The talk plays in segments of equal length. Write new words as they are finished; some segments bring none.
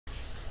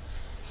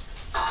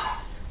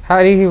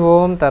హరి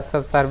ఓం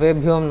తత్సత్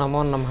సర్వేభ్యోం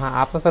నమో నమః.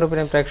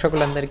 ఆత్మస్వరూపిణ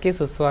ప్రేక్షకులందరికీ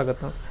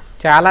సుస్వాగతం.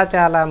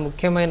 చాలా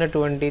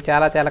ముఖ్యమైనటువంటి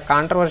చాలా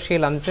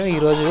కాంట్రవర్షియల్ అంశం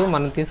ఈరోజు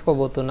మనం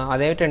తీసుకోబోతున్నాం.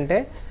 అదేమిటంటే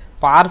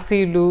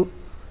పార్సీలు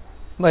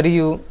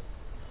మరియు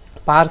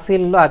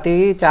పార్సీల్లో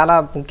చాలా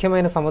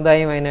ముఖ్యమైన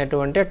సముదాయం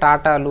అయినటువంటి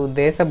టాటాలు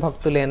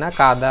దేశభక్తులేనా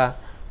కాదా?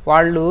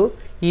 వాళ్ళు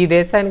ఈ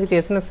దేశానికి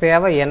చేసిన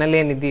సేవ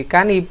ఎనలేనిది.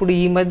 కానీ ఇప్పుడు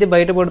ఈ మధ్య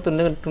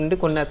బయటపడుతున్నటువంటి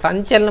కొన్ని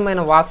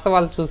సంచలనమైన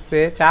వాస్తవాలు చూస్తే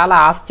చాలా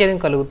ఆశ్చర్యం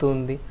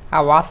కలుగుతుంది. ఆ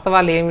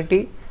వాస్తవాలు ఏమిటి,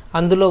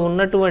 అందులో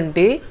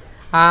ఉన్నటువంటి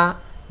ఆ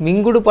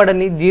మింగుడు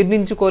పడని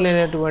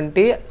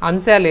జీర్ణించుకోలేనటువంటి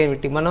అంశాలు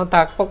ఏమిటి, మనం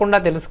తప్పకుండా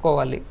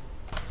తెలుసుకోవాలి.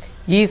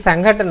 ఈ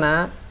సంఘటన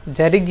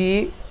జరిగి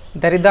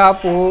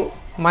దరిదాపు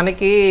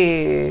మనకి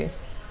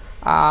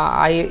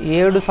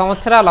 7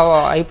 సంవత్సరాలు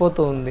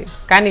అయిపోతూ ఉంది.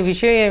 కానీ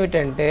విషయం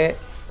ఏమిటంటే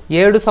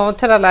 7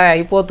 సంవత్సరాలు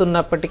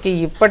అయిపోతున్నప్పటికీ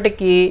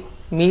ఇప్పటికీ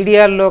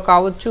మీడియాల్లో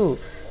కావచ్చు,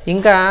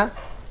 ఇంకా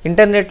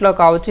ఇంటర్నెట్లో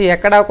కావచ్చు,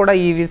 ఎక్కడా కూడా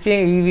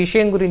ఈ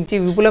విషయం గురించి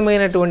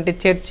విపులమైనటువంటి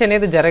చర్చ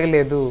అనేది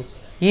జరగలేదు.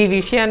 ఈ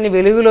విషయాన్ని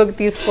వెలుగులోకి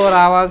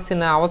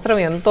తీసుకురావాల్సిన అవసరం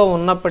ఎంతో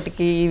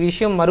ఉన్నప్పటికీ ఈ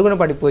విషయం మరుగున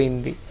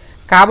పడిపోయింది.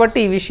 కాబట్టి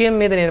ఈ విషయం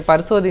మీద నేను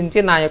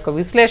పరిశోధించి నా యొక్క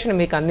విశ్లేషణ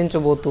మీకు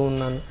అందించబోతూ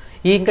ఉన్నాను.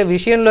 ఇంకా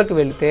విషయంలోకి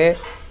వెళితే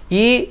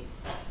ఈ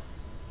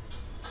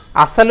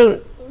అసలు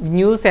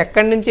న్యూస్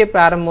ఎక్కడి నుంచి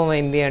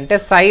ప్రారంభమైంది అంటే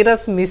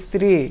సైరస్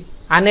మిస్త్రీ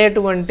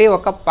అనేటువంటి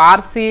ఒక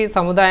పార్సీ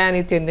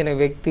సముదాయానికి చెందిన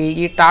వ్యక్తి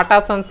ఈ టాటా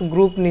సన్స్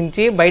గ్రూప్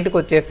నుంచి బయటకు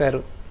వచ్చేశారు,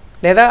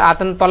 లేదా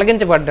అతను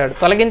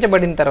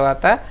తొలగించబడిన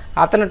తర్వాత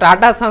అతను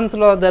టాటా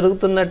సన్స్లో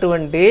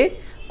జరుగుతున్నటువంటి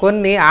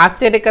కొన్ని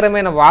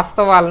ఆశ్చర్యకరమైన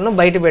వాస్తవాలను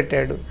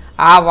బయటపెట్టాడు.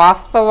 ఆ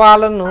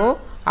వాస్తవాలను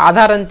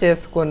ఆధారం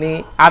చేసుకొని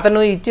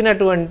అతను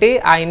ఇచ్చినటువంటి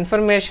ఆ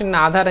ఇన్ఫర్మేషన్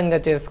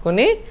ఆధారంగా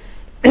చేసుకొని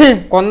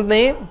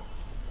కొన్ని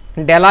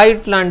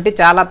డెలాయిట్ లాంటి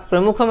చాలా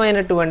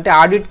ప్రముఖమైనటువంటి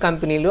ఆడిట్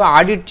కంపెనీలు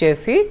ఆడిట్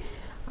చేసి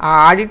ఆ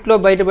ఆడిట్లో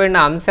బయటపడిన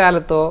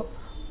అంశాలతో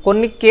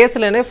కొన్ని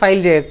కేసులనే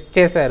ఫైల్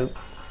చేశారు.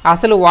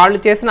 అసలు వాళ్ళు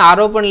చేసిన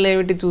ఆరోపణలు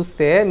ఏమిటి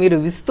చూస్తే మీరు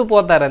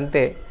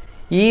విస్తుపోతారంతే.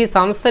 ఈ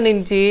సంస్థ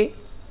నుంచి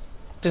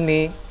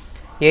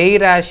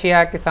ఎయిర్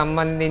ఆసియాకి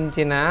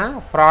సంబంధించిన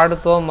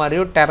ఫ్రాడ్తో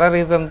మరియు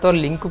టెర్రరిజంతో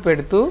లింకు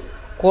పెడుతూ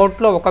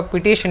కోర్టులో ఒక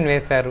పిటిషన్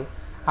వేశారు.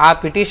 ఆ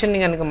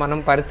పిటిషన్ని కనుక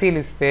మనం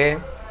పరిశీలిస్తే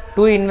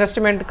 2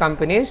 investment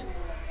companies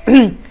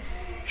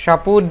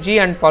Shapoorji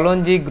and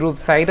Palonji Group,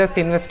 Cyrus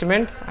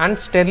Investments and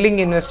Sterling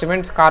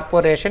Investments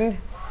Corporation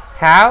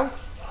have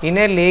in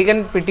a legal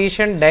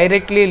petition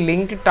directly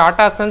linked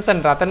Tata Sons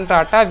and Ratan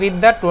Tata with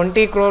the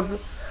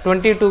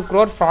 22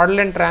 crore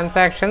fraudulent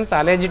transactions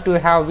alleged to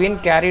have been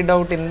carried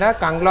out in the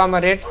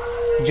conglomerate's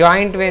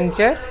joint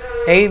venture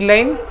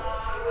airline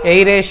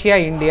Air Asia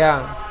India.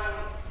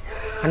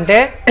 అంటే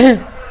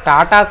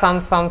టాటా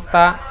సంస్థ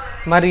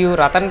మరియు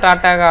రతన్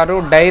టాటా గారు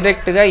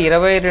డైరెక్ట్గా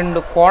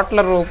 22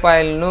 కోట్ల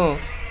రూపాయలను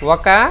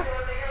ఒక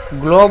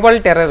global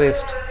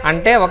terrorist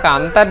అంటే ఒక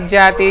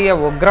అంతర్జాతీయ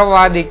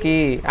ఉగ్రవాదికి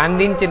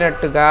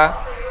అందించినట్టుగా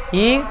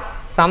ఈ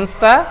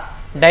సంస్థ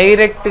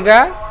డైరెక్ట్గా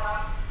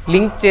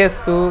లింక్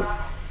చేస్తూ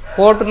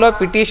కోర్టులో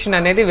పిటిషన్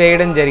అనేది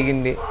వేయడం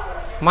జరిగింది.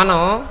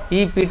 మనం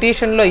ఈ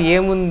పిటిషన్లో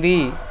ఏముంది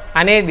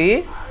అనేది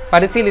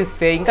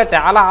పరిశీలిస్తే ఇంకా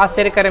చాలా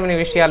ఆశ్చర్యకరమైన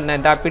విషయాలు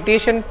ఉన్నాయి. The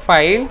petition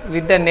filed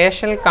with the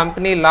national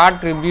company law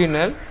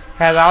tribunal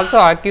has also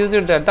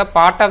accused that the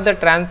part of the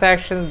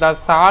transactions the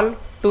sold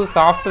to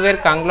software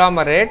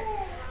conglomerate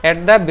at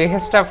the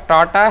behest of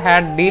Tata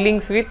had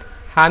dealings with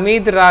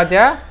Hamid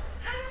Raja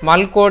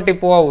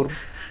Malkotipour,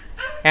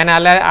 an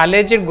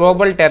alleged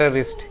global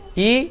terrorist.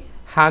 ఈ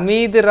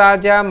హమీద్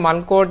రాజా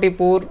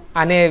మల్కోటిపూర్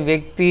అనే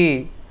వ్యక్తి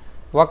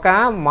ఒక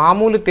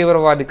మామూలు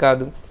తీవ్రవాది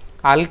కాదు.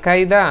 అల్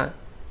Qaeda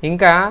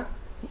ఇంకా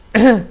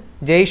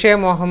జైషే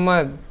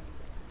మొహమ్మద్,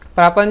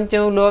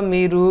 ప్రపంచంలో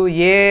మీరు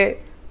ఏ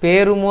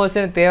పేరు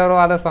మోసిన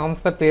తీవ్రవాద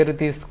సంస్థ పేరు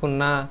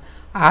తీసుకున్నా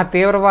ఆ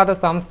తీవ్రవాద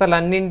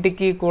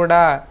సంస్థలన్నింటికీ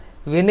కూడా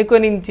వెనుక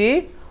నుంచి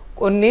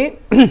కొన్ని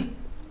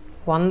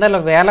వందల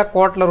వేల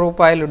కోట్ల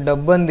రూపాయలు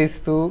డబ్బు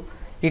అందిస్తూ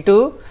ఇటు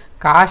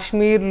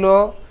కాశ్మీర్లో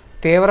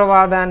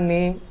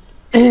తీవ్రవాదాన్ని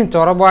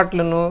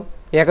చొరబాట్లను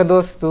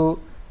ఎగదోస్తూ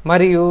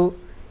మరియు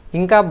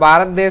ఇంకా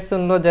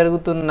భారతదేశంలో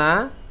జరుగుతున్న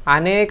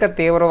అనేక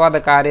తీవ్రవాద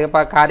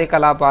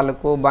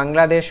కార్యకలాపాలకు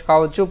బంగ్లాదేశ్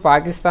కావచ్చు,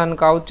 పాకిస్తాన్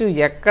కావచ్చు,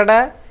 ఎక్కడ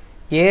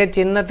ఏ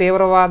చిన్న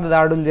తీవ్రవాద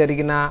దాడులు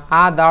జరిగినా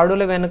ఆ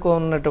దాడుల వెనుక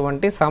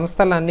ఉన్నటువంటి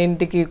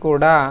సంస్థలన్నింటికీ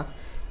కూడా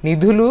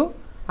నిధులు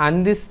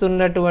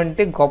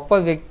అందిస్తున్నటువంటి గొప్ప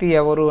వ్యక్తి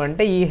ఎవరు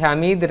అంటే ఈ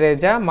హమీద్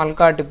రేజా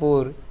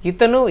మల్కాటిపూర్.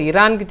 ఇతను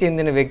ఇరాన్కి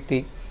చెందిన వ్యక్తి.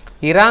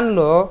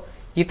 ఇరాన్లో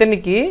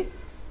ఇతనికి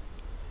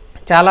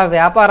చాలా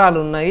వ్యాపారాలు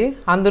ఉన్నాయి.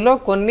 అందులో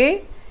కొన్ని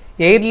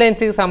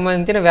ఎయిర్లైన్స్కి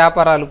సంబంధించిన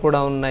వ్యాపారాలు కూడా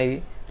ఉన్నాయి.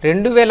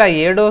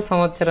 2007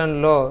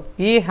 సంవత్సరంలో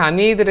ఈ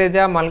హమీద్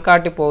రేజా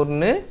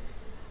మల్కాటిపూర్ని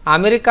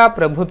అమెరికా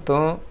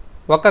ప్రభుత్వం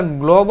ఒక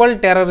గ్లోబల్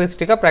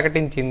టెర్రరిస్ట్గా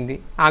ప్రకటించింది.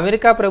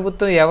 అమెరికా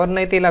ప్రభుత్వం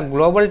ఎవరినైతే ఇలా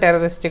గ్లోబల్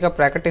టెర్రరిస్ట్గా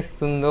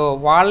ప్రకటిస్తుందో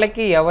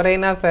వాళ్ళకి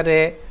ఎవరైనా సరే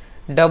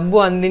డబ్బు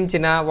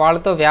అందించినా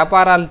వాళ్ళతో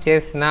వ్యాపారాలు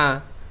చేసినా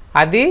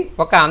అది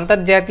ఒక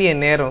అంతర్జాతీయ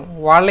నేరం.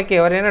 వాళ్ళకి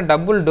ఎవరైనా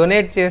డబ్బులు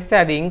డొనేట్ చేస్తే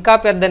అది ఇంకా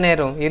పెద్ద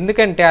నేరం.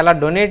 ఎందుకంటే అలా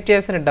డొనేట్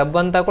చేసిన డబ్బు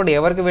అంతా కూడా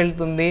ఎవరికి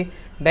వెళ్తుంది?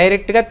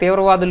 డైరెక్ట్గా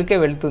తీవ్రవాదులకే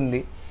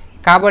వెళ్తుంది.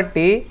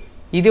 కాబట్టి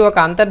ఇది ఒక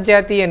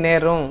అంతర్జాతీయ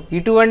నేరం.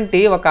 ఇటువంటి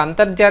ఒక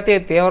అంతర్జాతీయ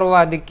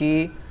తీవ్రవాదికి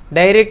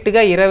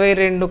డైరెక్ట్గా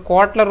 22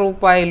 కోట్ల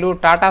రూపాయలు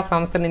టాటా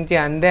సంస్థ నుంచి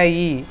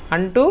అందాయి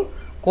అంటూ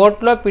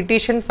కోర్టులో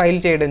పిటిషన్ ఫైల్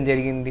చేయడం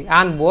జరిగింది.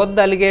 On both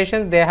the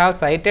allegations they have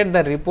sighted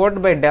the report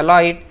by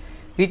Deloitte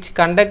which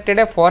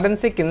conducted a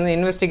forensic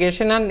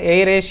investigation on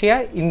air Asia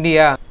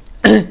India.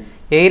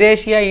 Air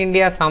Asia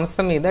India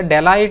సంస్థ మీద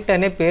డెలాయిట్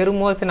అనే పేరు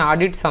మోసిన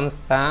ఆడిట్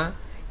సంస్థ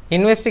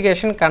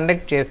ఇన్వెస్టిగేషన్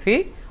కండక్ట్ చేసి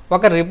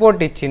ఒక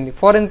రిపోర్ట్ ఇచ్చింది,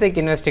 ఫోరెన్సిక్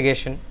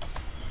ఇన్వెస్టిగేషన్.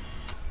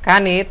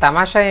 కానీ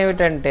తమాషా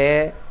ఏమిటంటే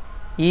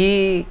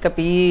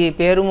ఈ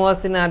పేరు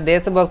మోసిన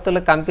దేశభక్తుల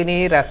కంపెనీ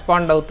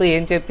రెస్పాండ్ అవుతూ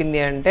ఏం చెప్పింది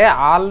అంటే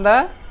all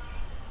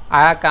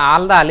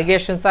the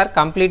allegations are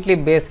completely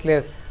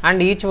baseless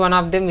and each one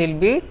of them will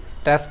be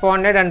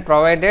responded and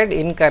provided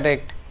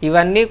incorrect.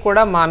 ఇవన్నీ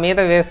కూడా మా మీద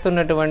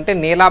వేస్తున్నటువంటి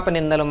నీలాప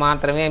నిందలు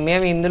మాత్రమే,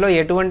 మేము ఇందులో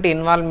ఎటువంటి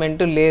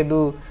ఇన్వాల్వ్మెంటు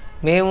లేదు,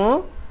 మేము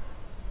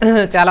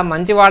చాలా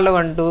మంచి వాళ్ళు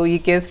అంటూ ఈ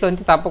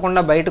కేసులోంచి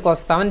తప్పకుండా బయటకు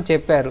వస్తామని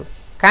చెప్పారు.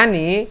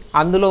 కానీ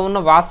అందులో ఉన్న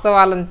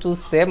వాస్తవాలను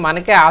చూస్తే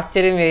మనకే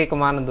ఆశ్చర్యం వేయక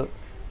మానదు.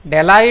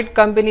 డెలాయిట్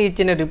కంపెనీ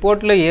ఇచ్చిన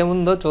రిపోర్ట్లో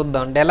ఏముందో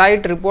చూద్దాం.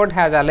 Deloitte report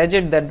has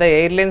alleged that the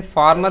airlines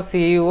farmer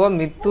CEO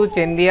myth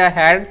చందియా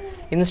had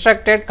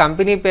instructed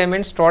company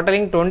payments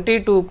totalling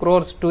 22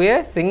 crores to A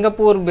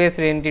Singapore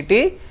based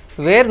entity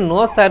wear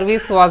no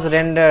service was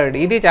rendered.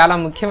 ఇది చాలా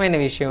ముఖ్యమైన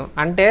విషయం.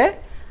 అంటే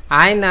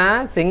ఆయన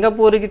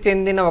సింగపూర్కి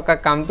చెందిన ఒక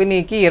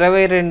కంపెనీకి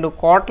 22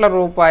 కోట్ల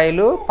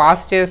రూపాయలు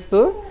పాస్ చేస్తూ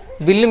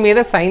బిల్లు మీద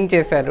సైన్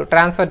చేశారు,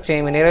 ట్రాన్స్ఫర్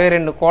చేయమని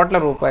 22 కోట్ల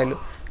రూపాయలు.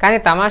 కానీ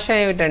తమాషా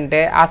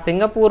ఏమిటంటే ఆ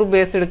సింగపూర్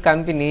బేస్డ్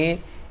కంపెనీ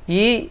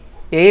ఈ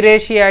ఎయిర్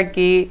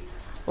ఏషియాకి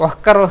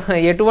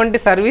ఎటువంటి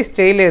సర్వీస్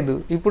చేయలేదు.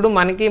 ఇప్పుడు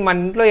మన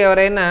ఇంట్లో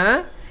ఎవరైనా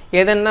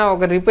ఏదన్నా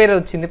ఒక రిపేర్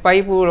వచ్చింది,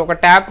 పైపు ఒక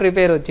ట్యాప్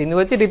రిపేర్ వచ్చింది,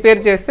 వచ్చి రిపేర్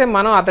చేస్తే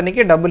మనం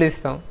అతనికి డబ్బులు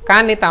ఇస్తాం.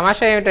 కానీ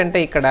తమాషా ఏమిటంటే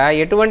ఇక్కడ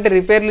ఎటువంటి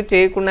రిపేర్లు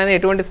చేయకుండానే,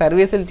 ఎటువంటి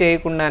సర్వీసులు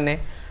చేయకుండానే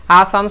ఆ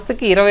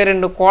సంస్థకి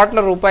 22 కోట్ల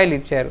రూపాయలు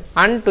ఇచ్చారు.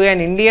 And to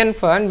an Indian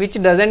firm which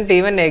doesn't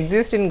even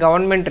exist in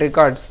government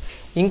records.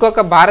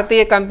 ఇంకొక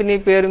భారతీయ కంపెనీ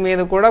పేరు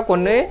మీద కూడా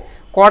కొన్ని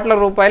కోట్ల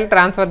రూపాయలు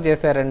ట్రాన్స్ఫర్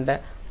చేశారంట.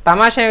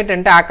 తమాషా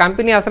ఏమిటంటే ఆ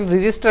కంపెనీ అసలు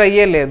రిజిస్టర్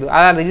అయ్యే లేదు.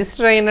 అలా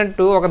రిజిస్టర్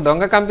అయినట్టు ఒక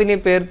దొంగ కంపెనీ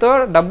పేరుతో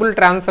డబ్బులు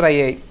ట్రాన్స్ఫర్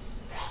అయ్యాయి.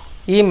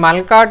 ఈ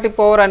మల్కాటి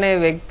పౌర్ అనే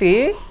వ్యక్తి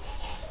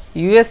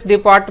యుఎస్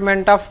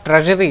డిపార్ట్మెంట్ ఆఫ్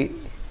ట్రెజరీ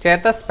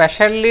చేత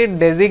స్పెషల్లీ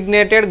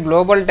డెసిగ్నేటెడ్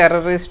గ్లోబల్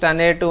టెర్రరిస్ట్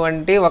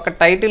అనేటువంటి ఒక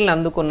టైటిల్ని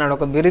అందుకున్నాడు,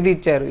 ఒక బిరుదు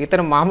ఇచ్చారు.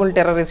 ఇతను మామూలు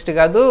టెర్రరిస్ట్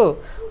కాదు,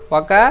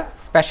 ఒక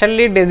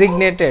స్పెషల్లీ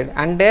డెసిగ్నేటెడ్,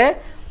 అంటే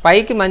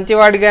పైకి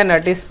మంచివాడిగా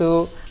నటిస్తూ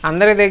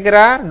అందరి దగ్గర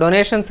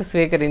డొనేషన్స్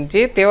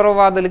స్వీకరించి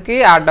తీవ్రవాదులకి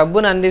ఆ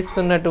డబ్బును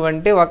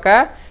అందిస్తున్నటువంటి ఒక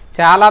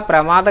చాలా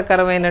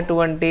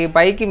ప్రమాదకరమైనటువంటి,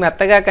 పైకి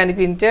మెత్తగా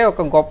కనిపించే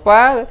ఒక గొప్ప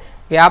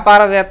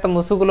వ్యాపారవేత్త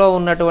ముసుగులో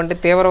ఉన్నటువంటి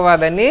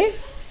తీవ్రవాదని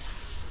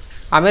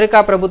అమెరికా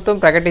ప్రభుత్వం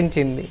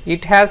ప్రకటించింది.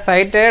 It has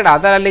sighted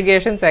other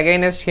allegations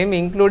against him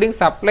including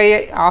supply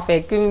of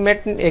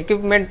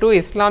equipment to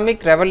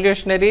Islamic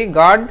revolutionary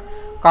gourd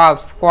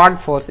corps squad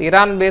force,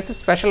 Iran based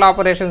special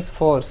operations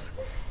force.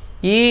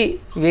 ఈ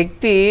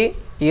వ్యక్తి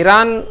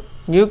ఇరాన్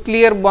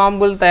న్యూక్లియర్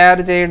బాంబులు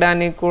తయారు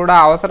చేయడానికి కూడా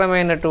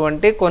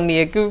అవసరమైనటువంటి కొన్ని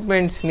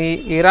ఎక్విప్మెంట్స్ని,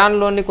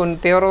 ఇరాన్లోని కొన్ని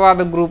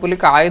తీవ్రవాద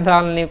గ్రూపులకి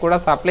ఆయుధాలని కూడా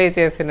సప్లై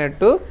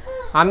చేసినట్టు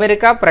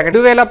అమెరికా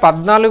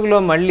 2014లో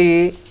మళ్ళీ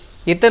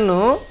ఇతను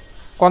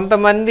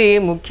కొంతమంది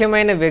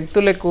ముఖ్యమైన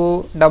వ్యక్తులకు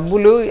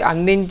డబ్బులు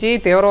అందించి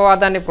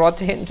తీవ్రవాదాన్ని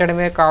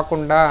ప్రోత్సహించడమే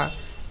కాకుండా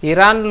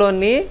ఇరాన్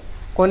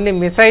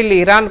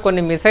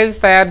కొన్ని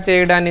మిసైల్స్ తయారు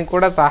చేయడానికి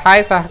కూడా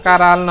సహాయ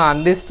సహకారాలను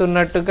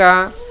అందిస్తున్నట్టుగా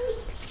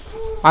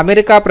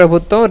అమెరికా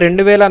ప్రభుత్వం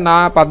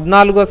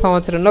 2014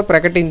 సంవత్సరంలో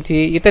ప్రకటించి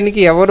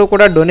ఇతనికి ఎవరు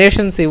కూడా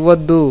డొనేషన్స్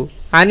ఇవ్వద్దు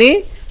అని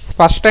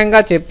స్పష్టంగా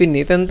చెప్పింది.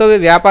 ఇతనితో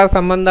వ్యాపార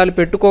సంబంధాలు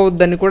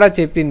పెట్టుకోవద్దని కూడా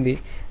చెప్పింది.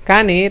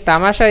 కానీ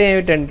తమాషా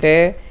ఏమిటంటే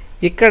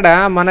ఇక్కడ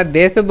మన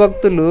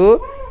దేశభక్తులు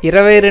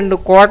 22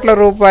 కోట్ల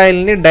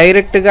రూపాయలని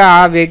డైరెక్ట్గా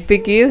ఆ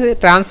వ్యక్తికి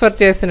ట్రాన్స్ఫర్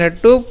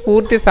చేసినట్టు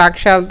పూర్తి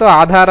సాక్ష్యాలతో,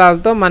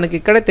 ఆధారాలతో మనకి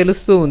ఇక్కడ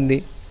తెలుస్తూ ఉంది.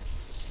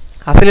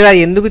 అసలు ఇలా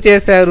ఎందుకు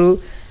చేశారు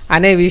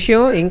అనే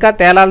విషయం ఇంకా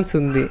తేలాల్సి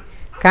ఉంది.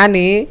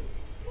 కానీ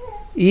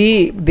ఈ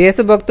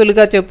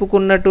దేశభక్తులుగా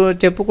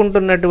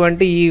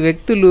చెప్పుకుంటున్నటువంటి ఈ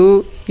వ్యక్తులు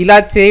ఇలా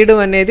చేయడం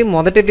అనేది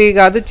మొదటిది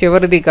కాదు,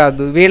 చివరిది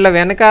కాదు. వీళ్ళ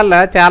వెనకాల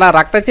చాలా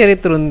రక్త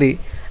చరిత్ర ఉంది.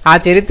 ఆ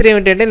చరిత్ర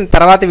ఏమిటంటే నేను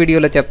తర్వాత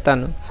వీడియోలో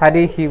చెప్తాను.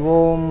 హరి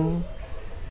ఓం.